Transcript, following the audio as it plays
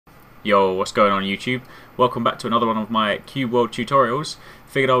Yo, what's going on YouTube? Welcome back to another one of my Cube World tutorials.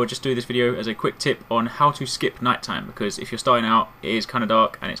 Figured I would just do this video as a quick tip on how to skip nighttime, because if you're starting out, it is kind of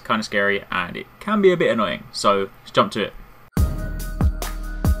dark and it's kind of scary and it can be a bit annoying. So let's jump to it.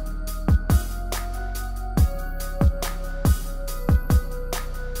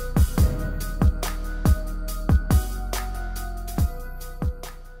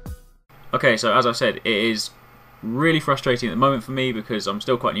 Okay, so as I said, it is really frustrating at the moment for me because I'm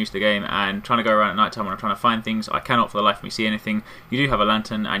still quite new to the game, and trying to go around at night time when I'm trying to find things, I cannot for the life of me see anything. You do have a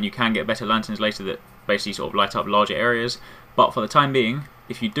lantern and you can get better lanterns later that basically sort of light up larger areas, but for the time being,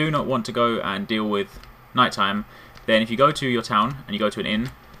 if you do not want to go and deal with nighttime, then if you go to your town and you go to an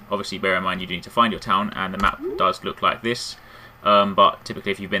inn, obviously bear in mind you do need to find your town, and the map does look like this, but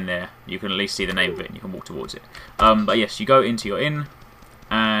typically if you've been there you can at least see the name of it and you can walk towards it. But yes, you go into your inn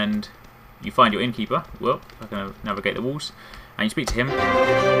and you find your innkeeper. Well, I can navigate the walls, and you speak to him,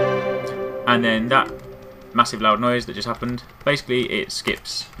 and then that massive loud noise that just happened, basically it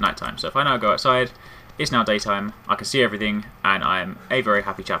skips nighttime. So if I now go outside, it's now daytime, I can see everything, and I am a very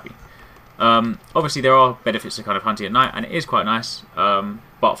happy chappy. Obviously there are benefits to kind of hunting at night, and it is quite nice,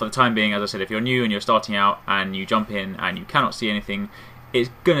 but for the time being, as I said, if you're new and you're starting out and you jump in and you cannot see anything,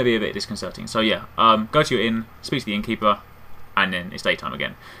 it's going to be a bit disconcerting. So yeah, go to your inn, speak to the innkeeper, and then it's daytime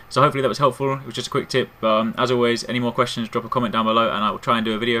again. So hopefully that was helpful. It was just a quick tip. As always, any more questions, drop a comment down below and I will try and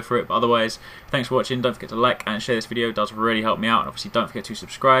do a video for it. But otherwise, thanks for watching. Don't forget to like and share this video. It does really help me out. And obviously don't forget to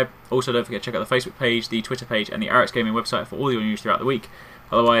subscribe. Also don't forget to check out the Facebook page, the Twitter page and the Arekkz gaming website for all your news throughout the week.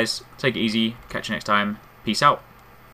 Otherwise, take it easy. Catch you next time. Peace out.